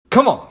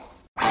Come on.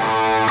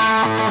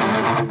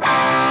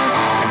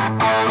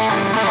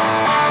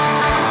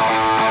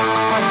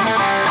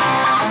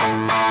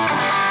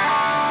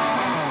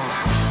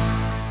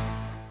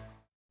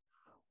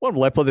 Well,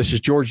 Lepo, this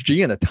is George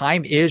G, and the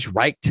time is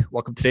right.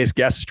 Welcome to today's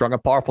guest, strong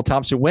and powerful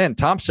Thompson Nguyen.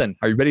 Thompson,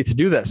 are you ready to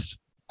do this?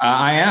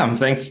 I am.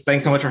 Thanks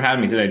so much for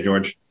having me today,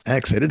 George.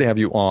 Excited to have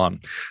you on.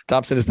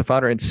 Thompson is the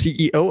founder and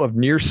CEO of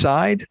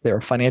Nearside. They're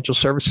a financial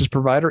services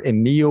provider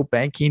and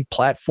neo-banking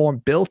platform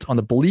built on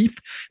the belief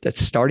that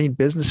starting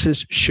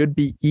businesses should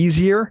be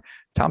easier.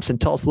 Thompson,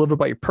 tell us a little bit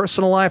about your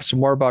personal life, some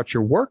more about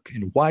your work,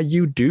 and why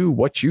you do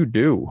what you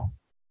do.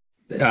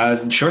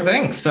 Sure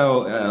thing.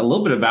 So a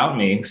little bit about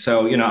me.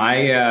 So,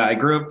 I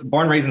grew up,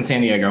 born and raised in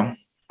San Diego.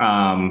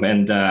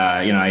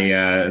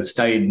 I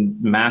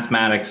studied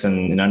mathematics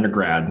in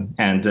undergrad.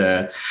 And,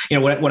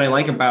 what I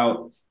like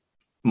about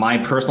my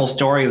personal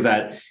story is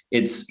that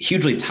it's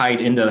hugely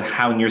tied into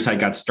how Nearside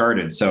got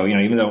started. So,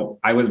 even though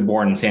I was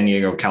born in San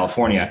Diego,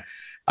 California,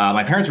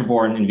 my parents were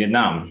born in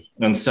Vietnam.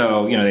 And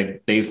so,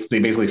 they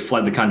basically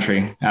fled the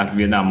country after the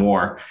Vietnam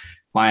War.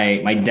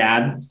 My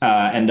dad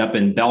ended up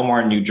in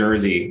Belmar, New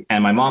Jersey,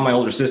 and my mom, my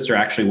older sister,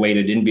 actually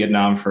waited in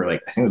Vietnam for I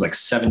think it was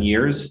 7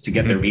 years to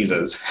get their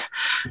visas.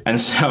 And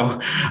so,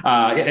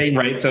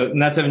 right. So in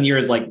that 7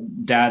 years,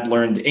 dad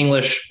learned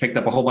English, picked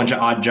up a whole bunch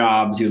of odd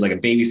jobs. He was like a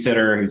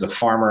babysitter. He was a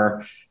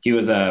farmer. He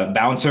was a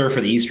bouncer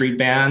for the E Street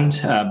Band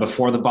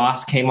before the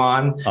boss came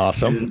on.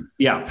 Awesome. And,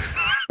 yeah.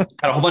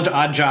 Had a whole bunch of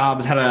odd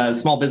jobs, had a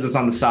small business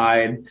on the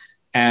side.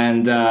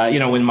 And,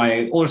 when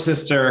my older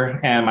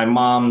sister and my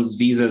mom's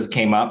visas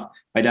came up,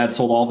 my dad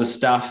sold all this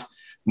stuff,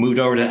 moved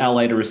over to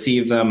LA to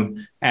receive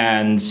them,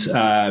 and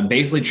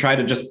basically tried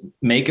to just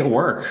make it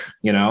work.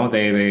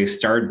 They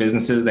started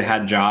businesses, they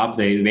had jobs.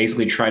 They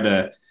basically tried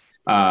to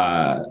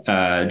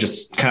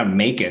just kind of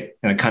make it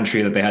in a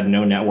country that they had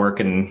no network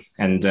and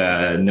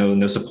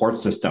no support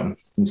system.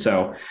 And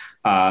so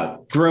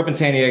grew up in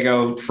San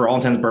Diego for all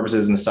intents and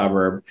purposes in a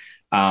suburb.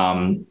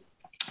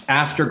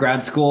 After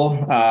grad school,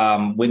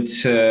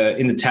 went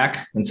into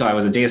tech. And so I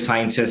was a data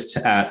scientist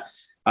at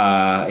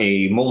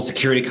a mobile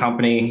security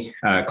company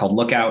called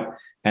Lookout,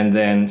 and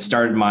then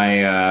started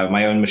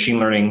my own machine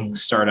learning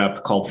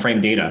startup called Frame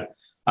Data,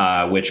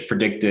 which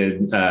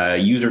predicted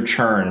user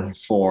churn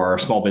for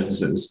small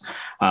businesses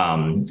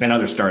and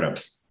other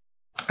startups.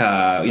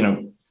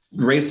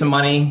 Raised some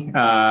money,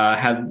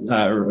 had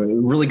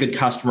really good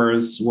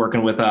customers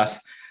working with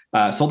us.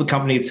 Sold the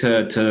company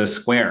to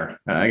Square,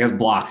 I guess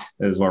Block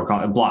is what we're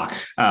calling it, Block,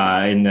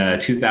 in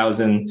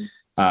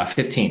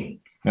 2015.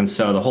 And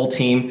so the whole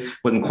team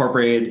was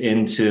incorporated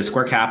into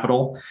Square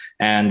Capital,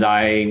 and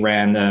I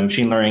ran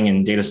machine learning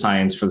and data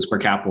science for the Square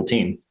Capital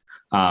team.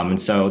 And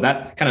so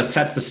that kind of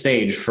sets the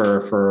stage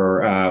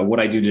for what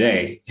I do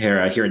today here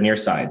at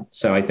Nearside.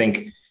 So I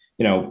think,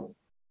 what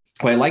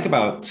I like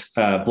about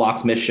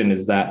Block's mission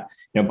is that,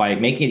 by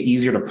making it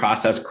easier to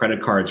process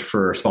credit cards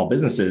for small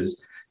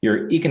businesses,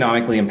 you're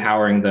economically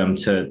empowering them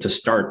to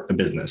start a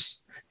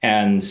business.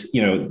 And,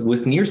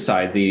 with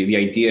Nearside, the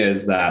idea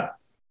is that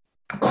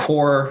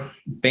core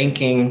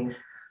banking,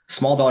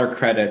 small dollar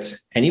credit,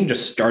 and even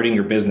just starting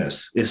your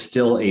business is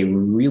still a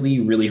really,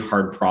 really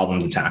hard problem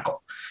to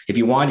tackle. If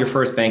you want your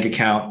first bank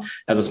account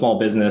as a small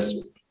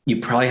business, you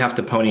probably have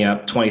to pony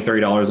up $20,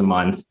 $30 a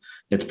month.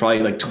 It's probably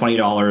like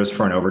 $20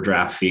 for an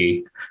overdraft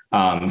fee.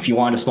 If you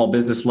want a small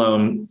business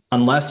loan,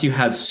 unless you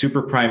had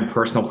super prime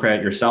personal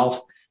credit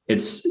yourself,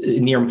 it's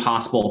near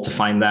impossible to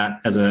find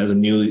that as a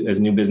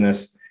new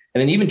business.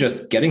 And then even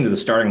just getting to the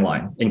starting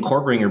line,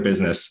 incorporating your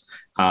business,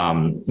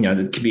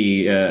 it could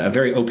be a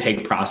very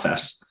opaque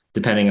process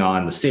depending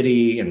on the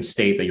city and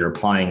state that you're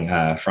applying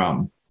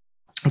from.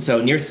 And so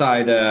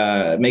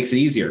Nearside makes it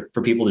easier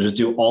for people to just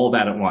do all of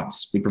that at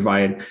once. We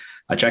provide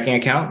a checking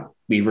account.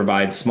 We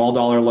provide small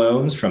dollar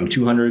loans from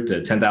 $200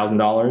 to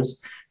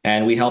 $10,000,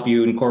 and we help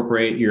you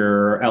incorporate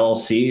your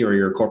LLC or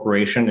your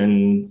corporation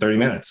in 30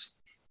 minutes.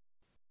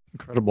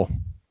 Incredible.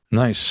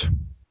 Nice.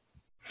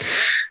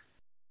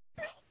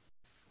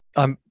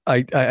 I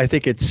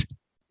think it's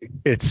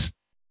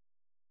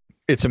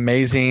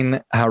amazing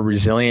how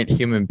resilient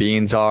human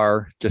beings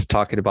are. Just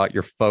talking about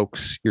your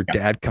folks, your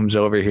dad comes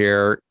over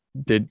here.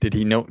 Did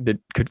he know,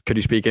 could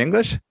he speak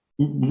English?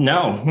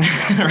 No.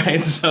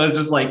 Right. So it's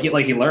just like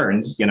he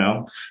learns,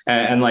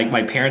 and like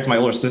my parents, my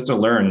older sister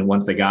learned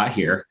once they got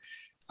here.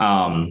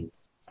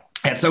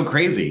 It's so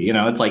crazy.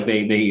 It's like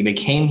they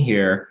came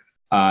here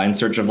in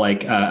search of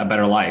a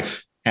better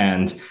life.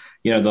 And,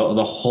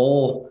 the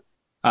whole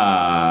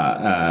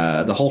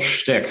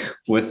shtick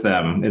with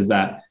them is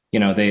that,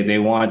 they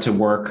wanted to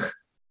work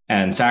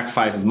and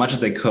sacrifice as much as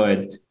they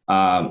could,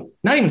 not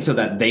even so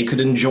that they could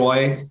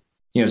enjoy,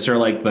 sort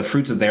of like the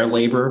fruits of their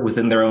labor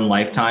within their own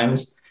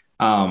lifetimes,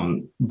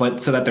 but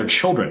so that their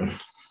children,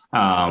 who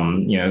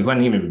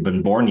hadn't even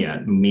been born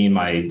yet, me and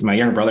my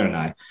younger brother and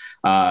I,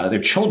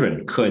 their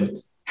children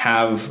could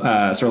have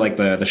sort of like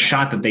the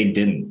shot that they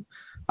didn't.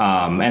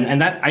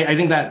 And that I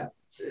think that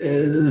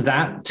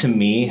to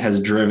me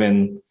has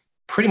driven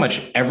pretty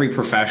much every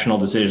professional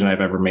decision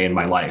I've ever made in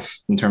my life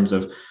in terms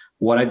of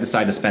what I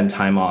decide to spend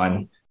time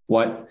on,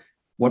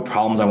 what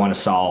problems I want to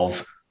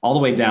solve, all the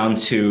way down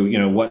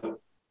to,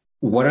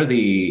 what are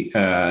the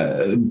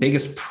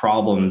biggest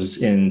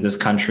problems in this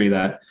country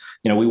that,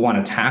 we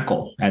want to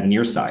tackle at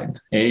Nearside,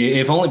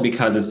 if only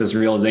because it's this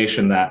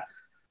realization that,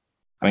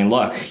 I mean,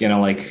 look,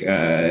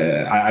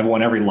 I've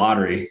won every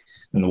lottery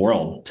in the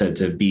world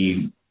to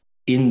be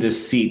in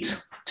this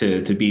seat,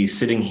 to be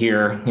sitting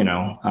here,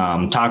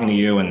 talking to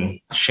you and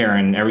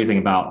sharing everything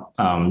about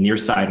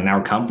Nearside and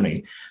our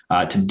company.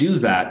 To do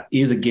that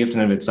is a gift in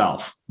and of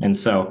itself. And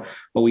so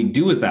what we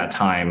do with that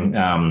time,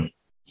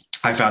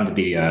 I found to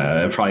be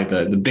probably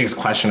the biggest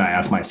question I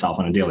ask myself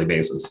on a daily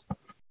basis.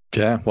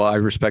 Yeah, well, I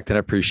respect and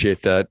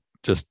appreciate that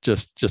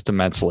just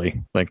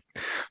immensely. Like,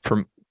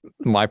 from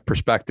my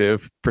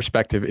perspective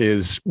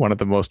is one of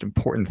the most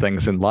important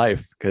things in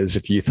life, because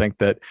if you think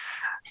that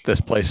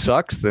this place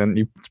sucks, then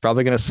it's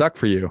probably going to suck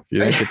for you. If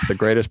you think it's the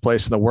greatest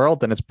place in the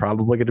world, then it's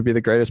probably going to be the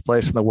greatest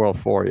place in the world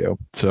for you.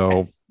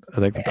 So I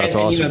think that's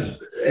awesome.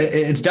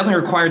 It's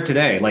definitely required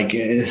today. Like,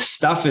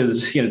 stuff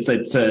is,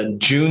 it's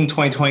June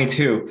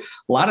 2022.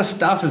 A lot of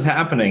stuff is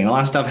happening. A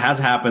lot of stuff has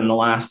happened in the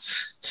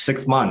last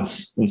 6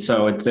 months. And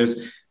so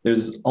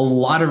there's a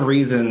lot of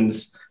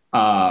reasons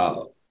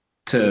to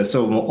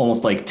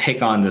almost like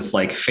take on this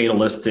like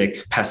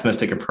fatalistic,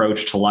 pessimistic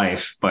approach to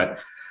life. But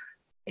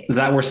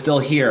that we're still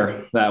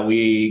here, that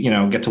we,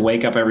 get to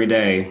wake up every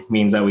day,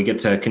 means that we get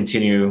to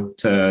continue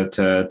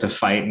to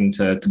fight and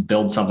to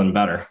build something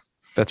better.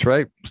 That's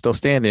right. Still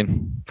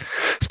standing,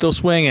 still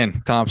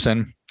swinging,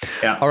 Thompson.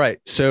 Yeah. All right.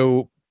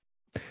 So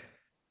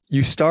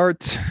you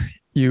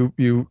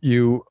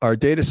are a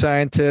data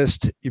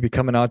scientist, you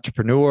become an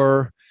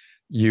entrepreneur,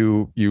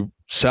 you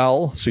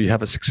sell. So you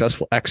have a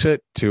successful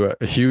exit to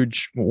a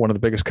huge, one of the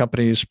biggest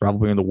companies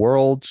probably in the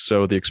world.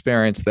 So the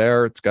experience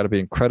there, it's got to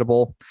be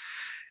incredible.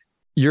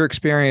 Your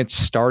experience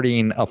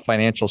starting a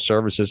financial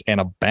services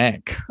and a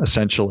bank,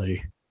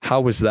 essentially,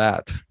 how was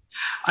that?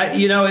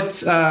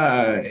 It's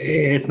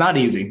not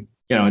easy.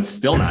 It's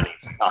still not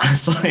easy,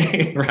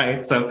 honestly.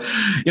 Right. So,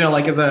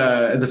 like as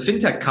a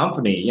fintech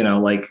company,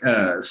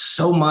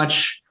 so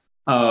much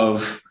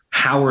of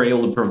how we're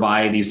able to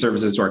provide these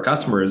services to our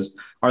customers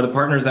are the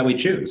partners that we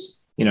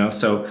choose,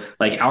 so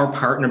like our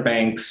partner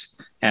banks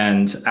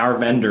and our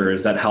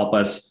vendors that help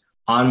us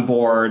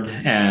onboard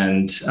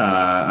and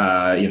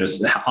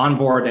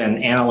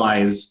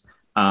analyze,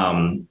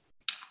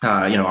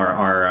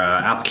 our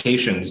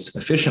applications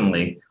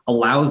efficiently,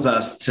 allows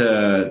us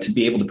to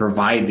be able to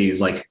provide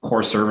these like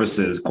core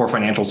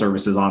financial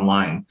services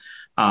online.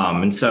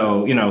 And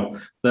so,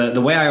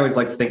 the way I always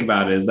like to think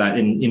about it is that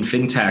in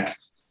fintech,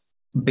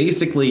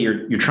 basically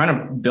you're trying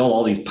to build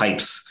all these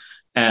pipes,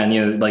 and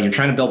you're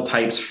trying to build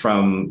pipes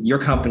from your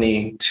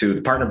company to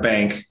the partner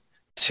bank,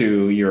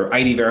 to your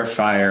ID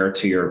verifier,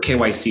 to your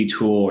KYC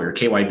tool or your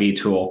KYB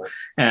tool.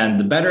 And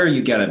the better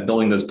you get at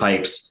building those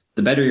pipes,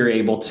 the better you're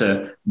able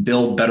to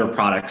build better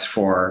products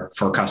for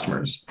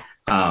customers.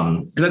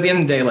 Because at the end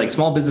of the day, like,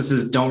 small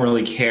businesses don't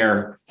really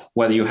care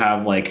whether you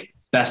have like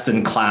best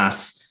in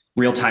class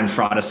real-time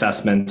fraud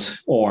assessment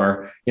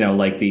or,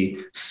 like the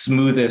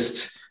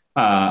smoothest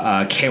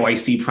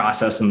KYC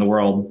process in the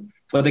world.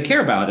 What they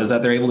care about is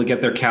that they're able to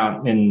get their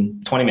account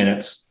in 20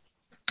 minutes,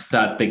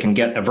 that they can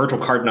get a virtual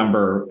card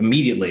number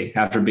immediately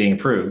after being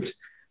approved,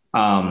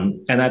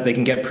 and that they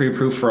can get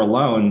pre-approved for a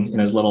loan in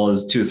as little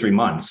as 2 or 3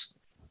 months.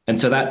 And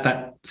so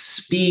that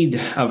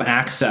speed of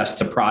access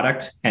to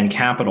product and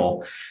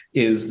capital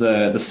is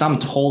the sum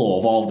total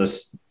of all of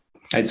this,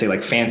 I'd say,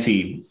 like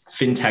fancy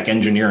fintech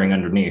engineering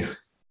underneath.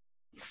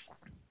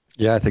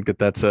 Yeah, I think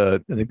that's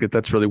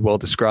really well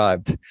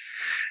described.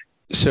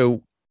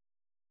 So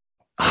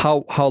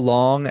how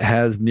long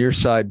has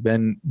Nearside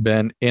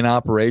been in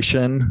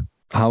operation?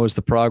 How has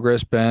the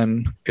progress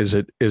been? Is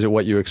it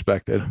what you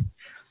expected?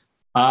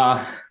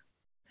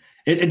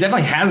 It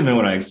definitely hasn't been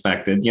what I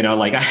expected.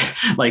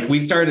 We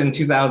started in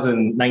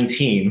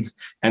 2019.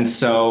 And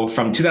so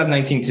from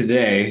 2019 to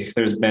today,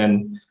 there's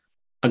been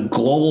a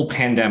global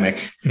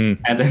pandemic, and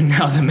then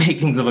now the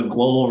makings of a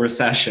global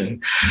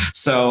recession.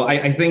 So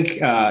I think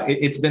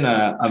it's been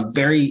a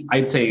very,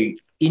 I'd say,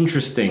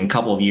 interesting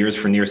couple of years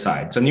for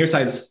Nearside. So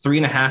Nearside's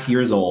 3.5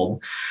 years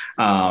old.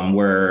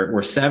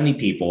 We're 70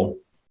 people.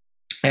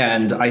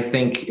 And I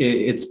think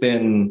it's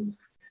been,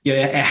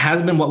 it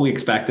has been what we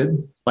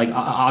expected. Like,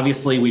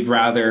 obviously, we'd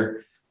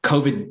rather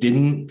COVID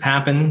didn't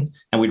happen,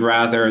 and we'd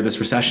rather this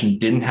recession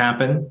didn't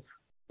happen.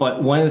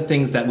 But one of the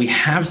things that we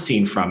have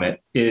seen from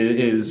it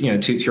is,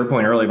 to your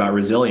point earlier about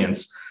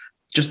resilience,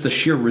 just the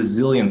sheer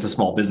resilience of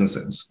small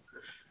businesses.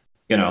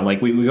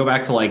 Like we go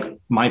back to like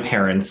my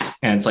parents,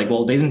 and it's like,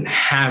 well, they didn't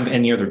have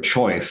any other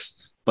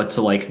choice but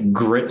to like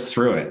grit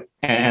through it.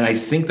 And I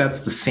think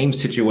that's the same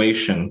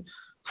situation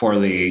for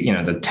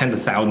the tens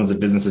of thousands of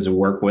businesses who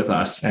work with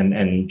us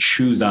and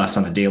choose us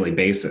on a daily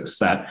basis,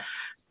 that,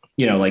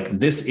 like,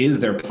 this is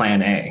their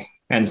plan A.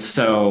 And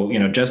so,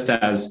 just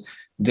as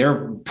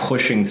they're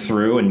pushing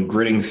through and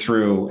gritting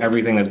through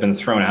everything that's been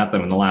thrown at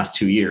them in the last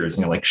 2 years,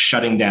 like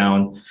shutting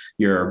down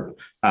your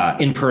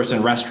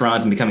in-person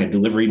restaurants and becoming a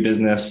delivery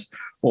business,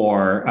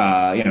 or,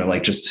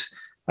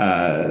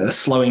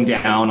 slowing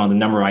down on the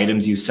number of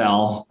items you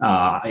sell,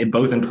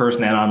 both in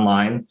person and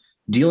online.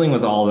 Dealing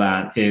with all of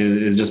that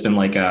is just been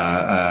like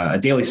a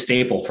daily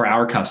staple for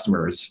our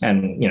customers,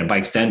 and by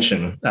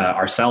extension,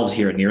 ourselves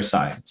here at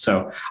Nearside.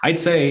 So I'd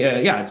say,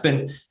 it's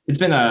been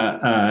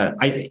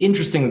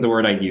interesting is the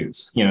word I'd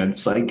use.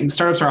 It's like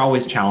startups are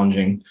always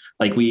challenging.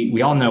 Like we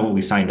all know what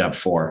we signed up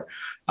for,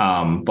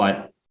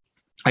 but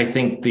I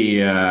think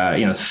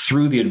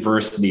through the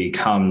adversity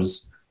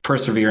comes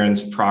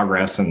perseverance,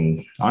 progress,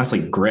 and honestly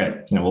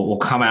grit. We'll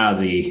come out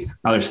of the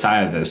other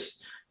side of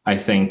this, I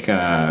think,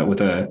 with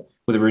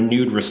a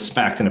renewed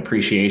respect and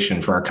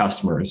appreciation for our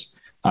customers,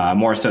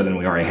 more so than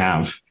we already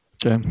have.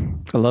 Yeah,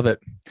 I love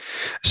it.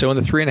 So in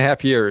the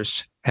 3.5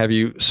 years, have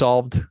you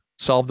solved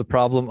the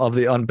problem of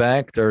the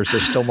unbanked, or is there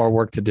still more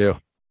work to do?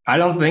 I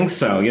don't think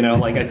so.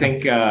 I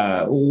think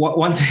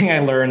one thing I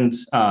learned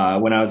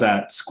when I was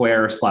at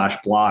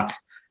Square/Block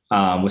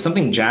was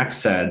something Jack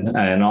said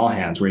in All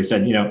Hands, where he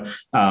said,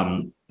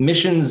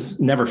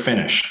 missions never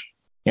finish,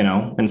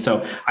 and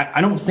so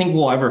I don't think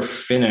we'll ever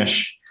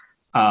finish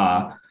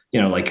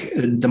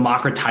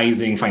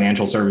democratizing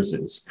financial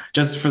services,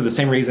 just for the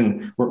same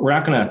reason we're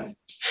not going to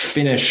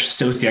finish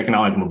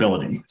socioeconomic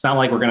mobility. It's not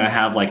like we're going to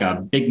have like a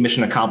big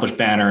mission accomplished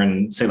banner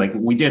and say like,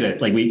 we did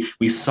it. Like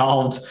we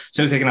solved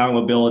socioeconomic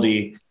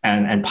mobility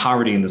and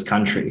poverty in this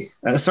country.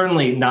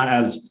 Certainly not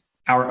as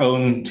our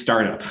own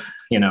startup.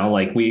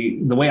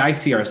 The way I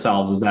see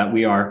ourselves is that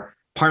we are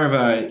part of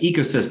an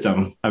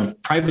ecosystem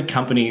of private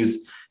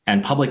companies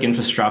and public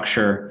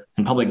infrastructure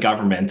and public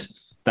government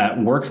that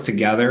works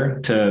together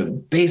to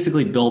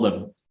basically build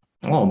a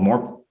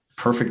more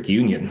perfect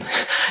union.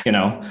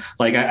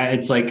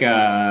 It's like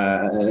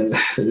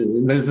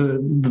there's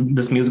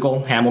this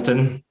musical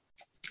Hamilton.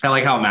 I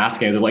like how I'm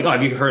asking. Is it like,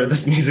 have you heard of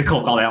this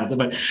musical called Hamilton?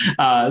 But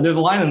there's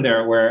a line in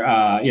there where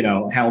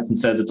Hamilton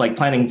says it's like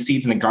planting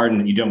seeds in a garden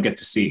that you don't get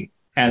to see,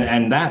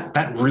 and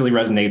that really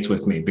resonates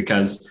with me,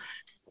 because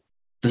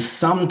the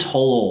sum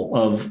total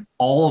of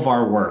all of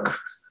our work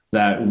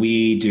that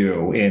we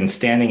do in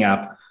standing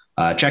up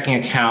checking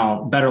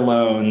account, better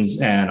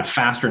loans, and a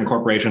faster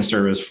incorporation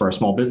service for our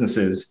small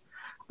businesses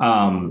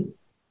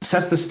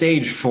sets the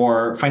stage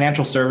for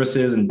financial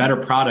services and better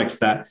products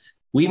that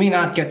we may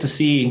not get to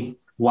see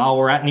while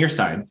we're at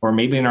Nearside, or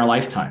maybe in our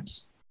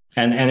lifetimes.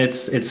 And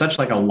it's such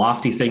like a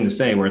lofty thing to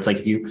say, where it's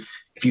like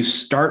if you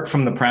start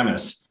from the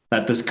premise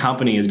that this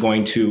company is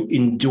going to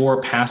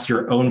endure past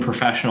your own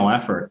professional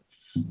effort,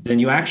 then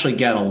you actually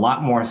get a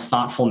lot more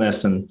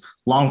thoughtfulness and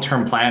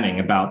long-term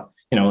planning about,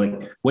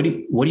 what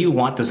do you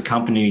want this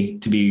company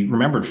to be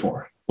remembered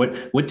for?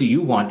 What do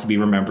you want to be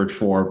remembered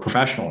for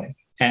professionally?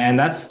 And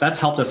that's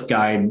helped us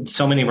guide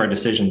so many of our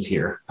decisions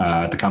here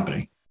at the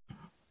company.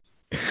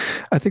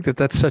 I think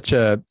it's such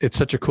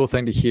a cool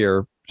thing to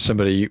hear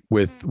somebody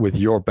with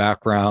your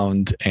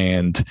background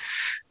and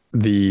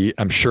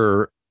I'm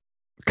sure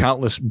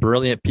countless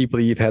brilliant people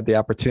you've had the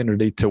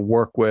opportunity to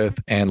work with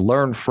and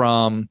learn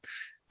from,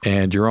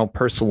 and your own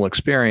personal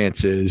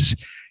experiences.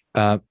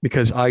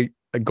 Because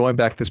going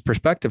back to this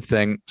perspective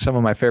thing, some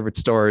of my favorite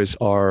stories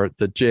are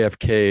the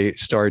JFK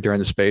story during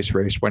the space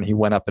race, when he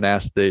went up and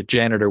asked the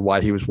janitor why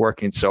he was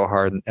working so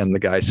hard. And the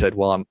guy said,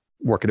 well, I'm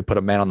working to put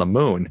a man on the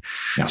moon.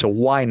 Yeah. So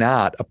why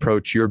not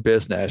approach your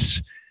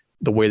business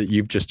the way that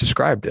you've just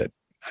described it?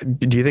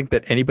 Do you think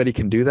that anybody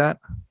can do that?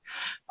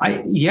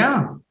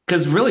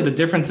 Because really the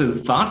difference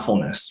is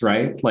thoughtfulness,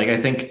 right? Like, I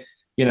think,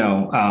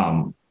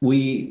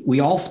 we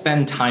all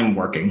spend time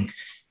working.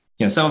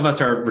 Some of us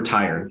are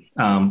retired,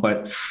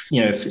 but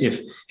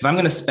if I'm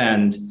going to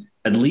spend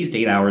at least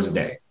 8 hours a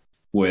day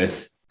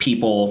with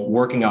people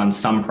working on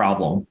some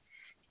problem,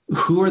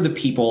 who are the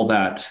people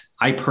that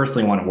I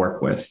personally want to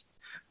work with?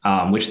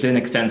 Which then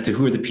extends to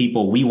who are the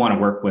people we want to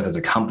work with as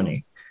a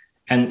company,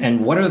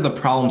 and what are the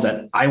problems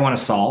that I want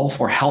to solve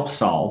or help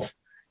solve,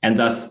 and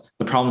thus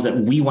the problems that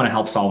we want to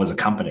help solve as a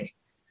company.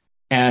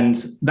 And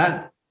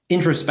that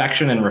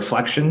introspection and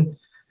reflection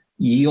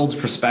yields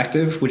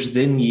perspective, which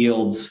then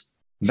yields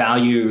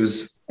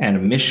values and a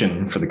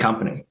mission for the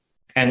company.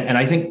 And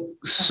I think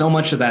so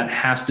much of that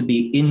has to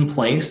be in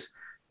place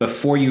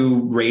before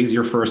you raise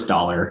your first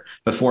dollar,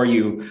 before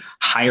you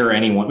hire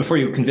anyone, before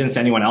you convince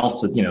anyone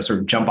else to, sort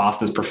of jump off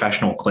this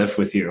professional cliff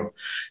with you,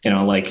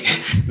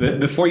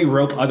 before you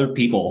rope other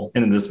people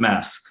into this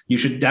mess, you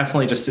should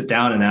definitely just sit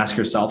down and ask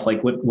yourself,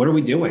 like, what are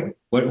we doing?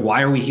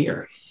 Why are we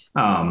here?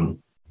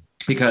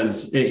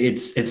 Because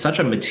it's such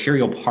a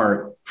material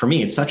part for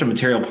me. It's such a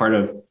material part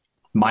of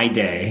my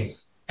day.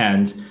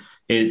 And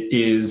it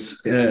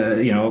is,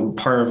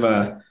 part of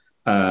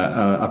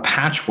a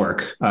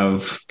patchwork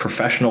of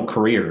professional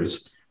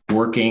careers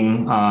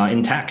working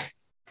in tech.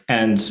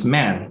 And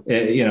man,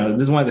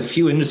 this is one of the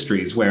few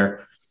industries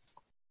where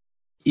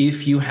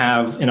if you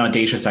have an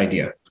audacious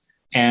idea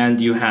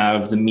and you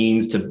have the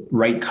means to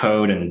write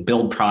code and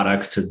build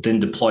products to then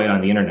deploy it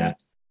on the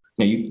internet,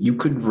 you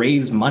could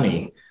raise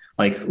money,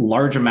 like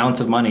large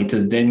amounts of money,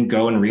 to then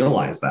go and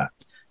realize that.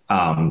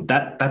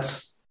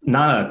 That's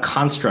not a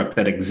construct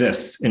that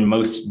exists in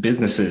most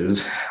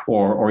businesses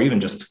or even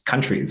just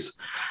countries.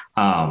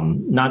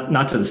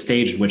 not to the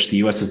stage in which the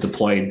U.S. has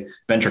deployed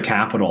venture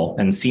capital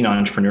and seen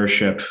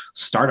entrepreneurship,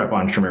 startup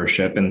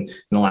entrepreneurship in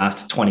the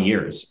last 20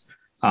 years.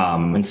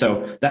 And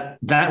so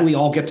that we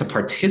all get to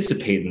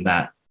participate in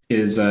that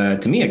is,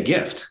 to me, a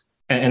gift.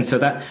 And so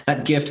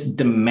that gift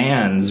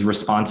demands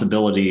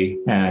responsibility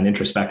and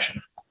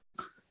introspection.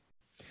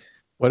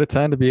 What a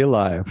time to be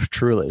alive,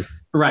 truly.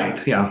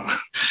 Right. Yeah.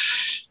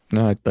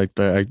 No, I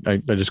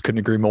just couldn't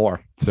agree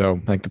more.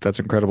 So I think that's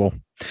incredible.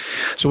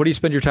 So what do you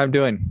spend your time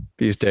doing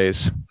these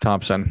days,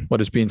 Thompson? What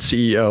does being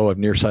CEO of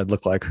Nearside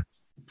look like?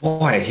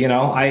 Boy,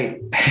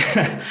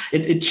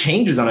 it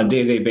changes on a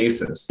day-to-day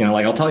basis.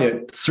 Like I'll tell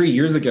you, 3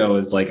 years ago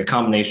is like a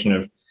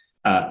combination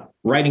of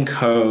writing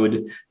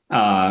code,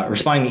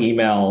 responding to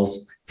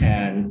emails,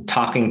 and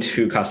talking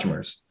to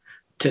customers.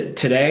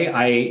 Today,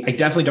 I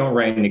definitely don't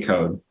write any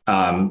code.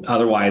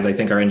 Otherwise, I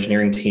think our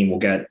engineering team will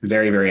get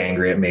very, very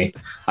angry at me.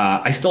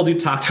 I still do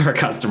talk to our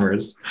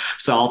customers.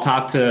 So I'll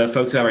talk to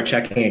folks who have a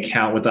checking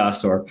account with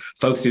us, or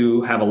folks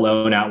who have a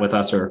loan out with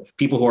us, or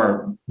people who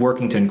are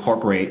working to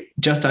incorporate,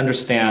 just to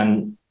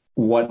understand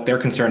what they're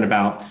concerned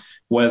about,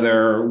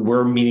 whether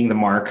we're meeting the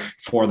mark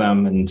for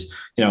them. And,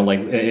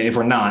 like if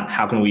we're not,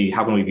 how can we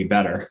be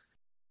better?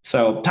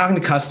 So talking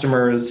to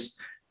customers,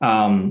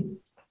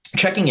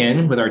 checking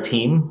in with our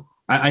team.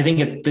 I think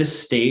at this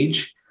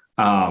stage,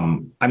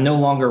 I'm no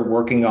longer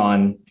working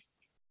on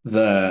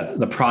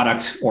the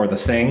product or the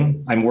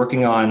thing. I'm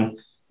working on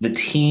the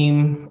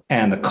team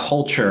and the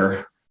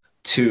culture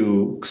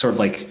to sort of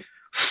like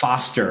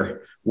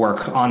foster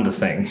work on the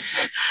thing.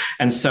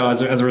 And so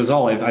as a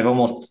result, I've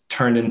almost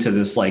turned into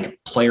this like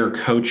player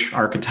coach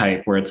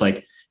archetype where it's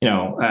like,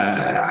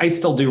 I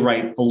still do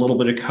write a little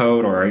bit of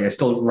code, or I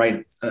still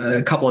write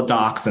a couple of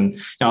docs,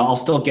 and I'll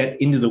still get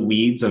into the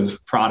weeds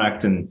of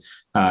product and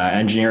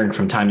engineering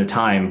from time to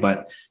time.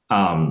 But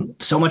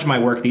so much of my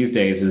work these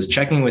days is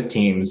checking with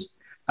teams,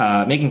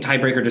 making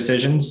tiebreaker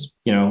decisions.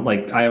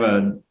 Like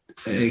I'm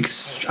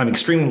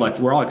extremely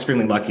lucky. We're all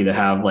extremely lucky to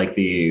have like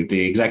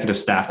the executive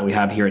staff that we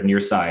have here at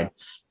Nearside,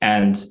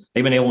 and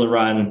they've been able to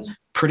run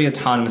pretty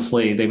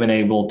autonomously. They've been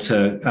able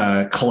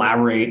to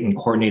collaborate and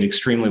coordinate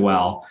extremely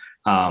well.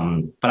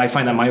 But I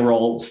find that my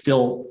role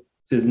still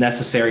is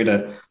necessary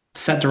to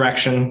set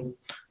direction,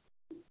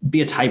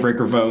 be a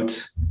tiebreaker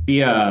vote,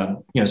 be a,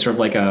 sort of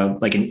like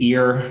an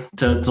ear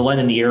to lend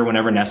an ear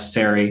whenever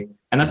necessary.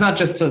 And that's not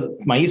just to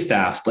my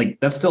staff, like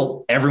that's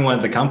still everyone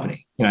at the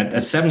company.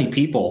 At 70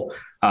 people,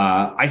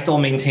 I still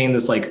maintain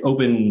this like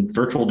open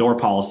virtual door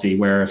policy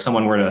where if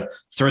someone were to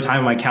throw time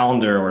in my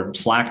calendar or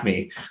Slack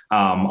me,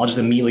 I'll just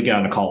immediately get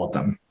on a call with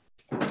them.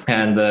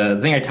 And the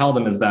thing I tell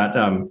them is that,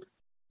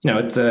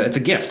 it's a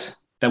gift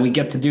that we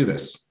get to do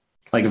this.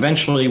 Like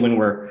eventually when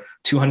we're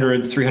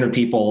 200, 300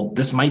 people,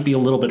 this might be a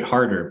little bit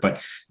harder,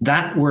 but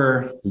that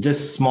we're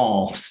this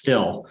small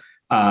still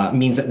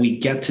means that we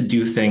get to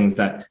do things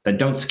that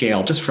don't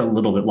scale just for a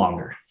little bit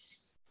longer.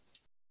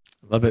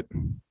 Love it.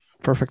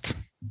 Perfect.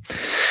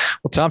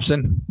 Well,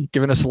 Thompson, you've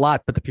given us a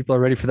lot, but the people are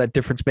ready for that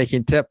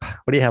difference-making tip.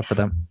 What do you have for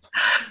them?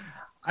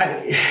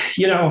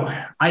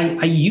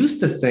 I used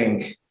to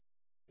think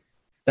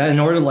that in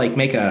order to like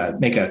make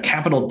a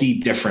capital D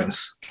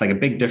difference, like a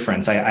big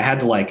difference, I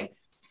had to like,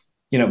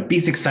 be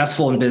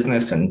successful in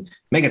business and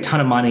make a ton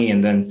of money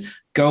and then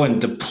go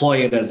and deploy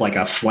it as like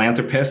a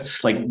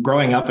philanthropist. Like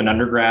growing up in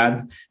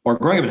undergrad or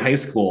growing up in high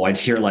school, I'd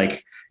hear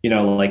like,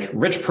 like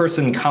rich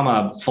person,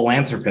 comma,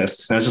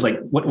 philanthropist. And I was just like,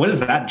 what is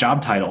that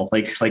job title?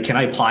 Like, can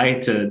I apply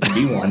to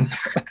be one?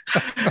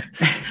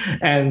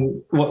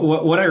 And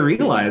what I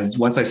realized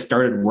once I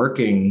started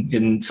working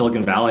in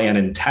Silicon Valley and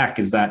in tech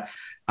is that,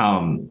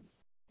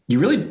 you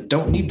really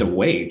don't need to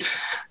wait.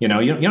 You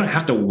don't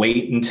have to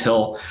wait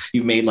until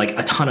you've made like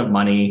a ton of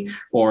money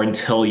or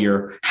until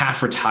you're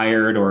half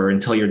retired or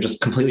until you're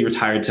just completely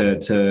retired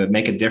to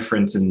make a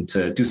difference and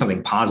to do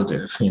something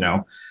positive.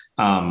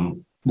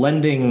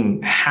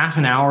 Lending half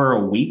an hour a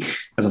week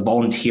as a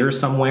volunteer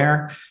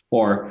somewhere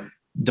or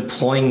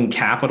deploying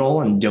capital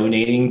and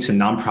donating to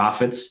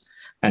nonprofits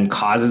and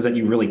causes that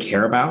you really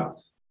care about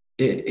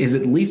is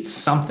at least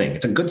something.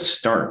 It's a good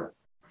start.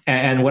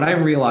 And what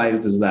I've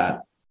realized is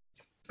that,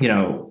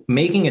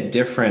 making a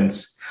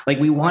difference, like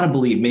we want to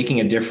believe making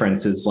a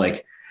difference is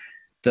like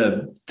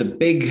the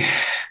big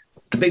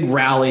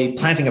rally,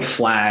 planting a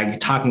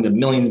flag, talking to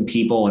millions of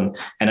people and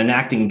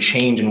enacting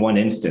change in one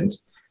instant.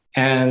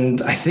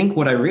 And I think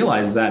what I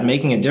realized is that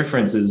making a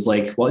difference is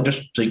like, well,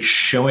 just like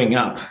showing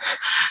up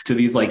to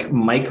these like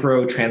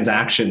micro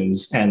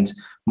transactions and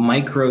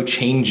micro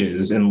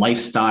changes in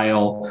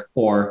lifestyle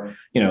or,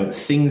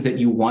 things that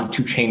you want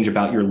to change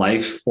about your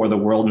life or the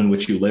world in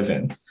which you live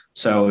in.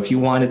 So if you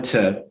wanted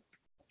to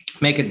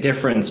make a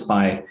difference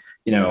by,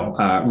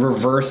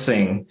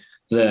 reversing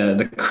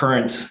the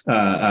current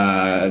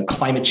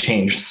climate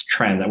change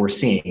trend that we're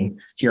seeing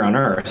here on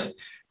Earth,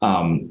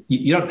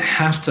 you don't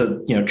have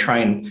to, try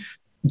and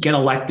get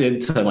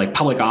elected to like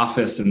public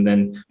office and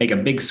then make a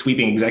big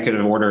sweeping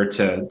executive order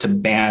to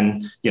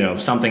ban,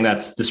 something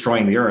that's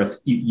destroying the Earth.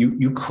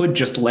 You could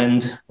just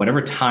lend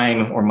whatever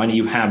time or money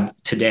you have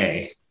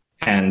today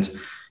and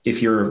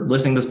if you're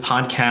listening to this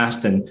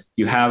podcast and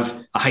you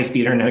have a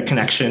high-speed internet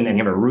connection and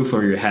you have a roof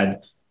over your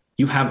head,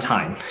 you have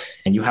time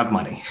and you have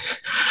money.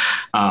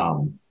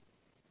 And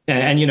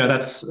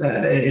that's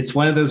it's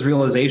one of those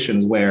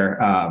realizations where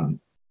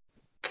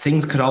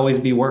things could always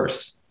be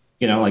worse.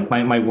 Like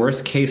my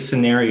worst case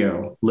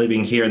scenario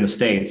living here in the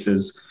States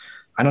is,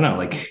 I don't know,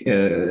 like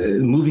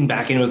moving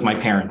back in with my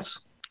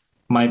parents.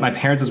 My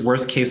parents'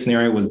 worst case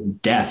scenario was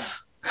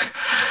death.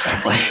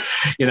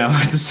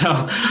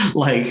 So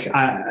like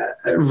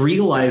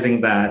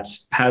realizing that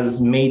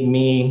has made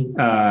me,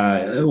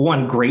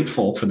 one,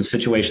 grateful for the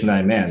situation that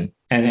I'm in,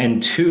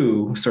 and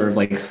two, sort of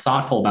like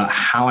thoughtful about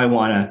how I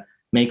want to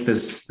make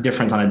this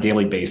difference on a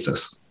daily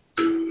basis.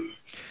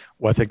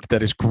 Well, I think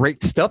that is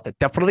great stuff. That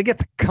definitely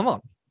gets, come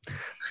on.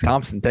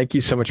 Thompson, thank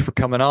you so much for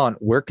coming on.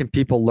 Where can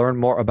people learn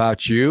more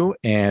about you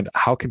and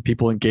how can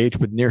people engage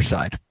with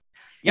Nearside?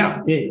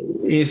 Yeah,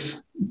 if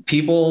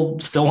people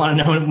still want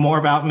to know more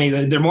about me,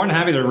 they're more than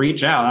happy to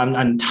reach out.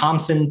 I'm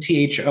Thompson,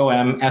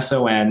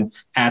 THOMSON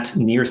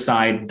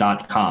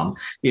 @nearside.com.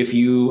 If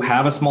you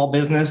have a small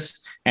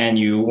business and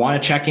you want a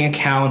checking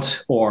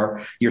account,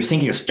 or you're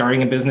thinking of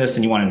starting a business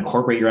and you want to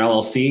incorporate your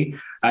LLC,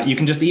 you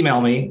can just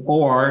email me,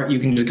 or you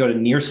can just go to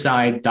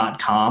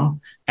nearside.com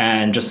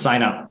and just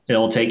sign up.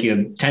 It'll take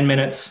you 10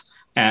 minutes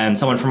and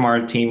someone from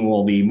our team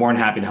will be more than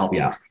happy to help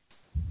you out.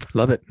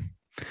 Love it.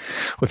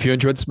 Well, if you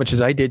enjoyed as much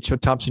as I did, show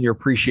Thompson your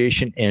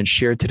appreciation and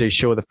share today's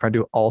show with a friend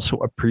who also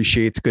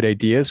appreciates good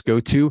ideas.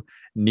 Go to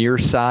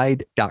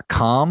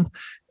nearside.com.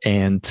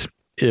 And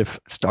if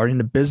starting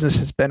a business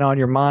has been on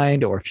your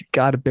mind, or if you've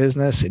got a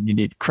business and you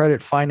need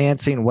credit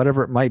financing,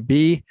 whatever it might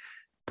be,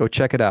 go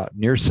check it out,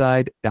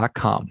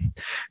 nearside.com.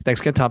 Thanks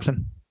again,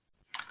 Thompson.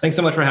 Thanks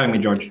so much for having me,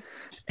 George.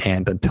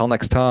 And until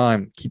next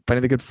time, keep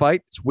fighting the good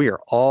fight. We are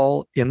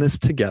all in this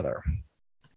together.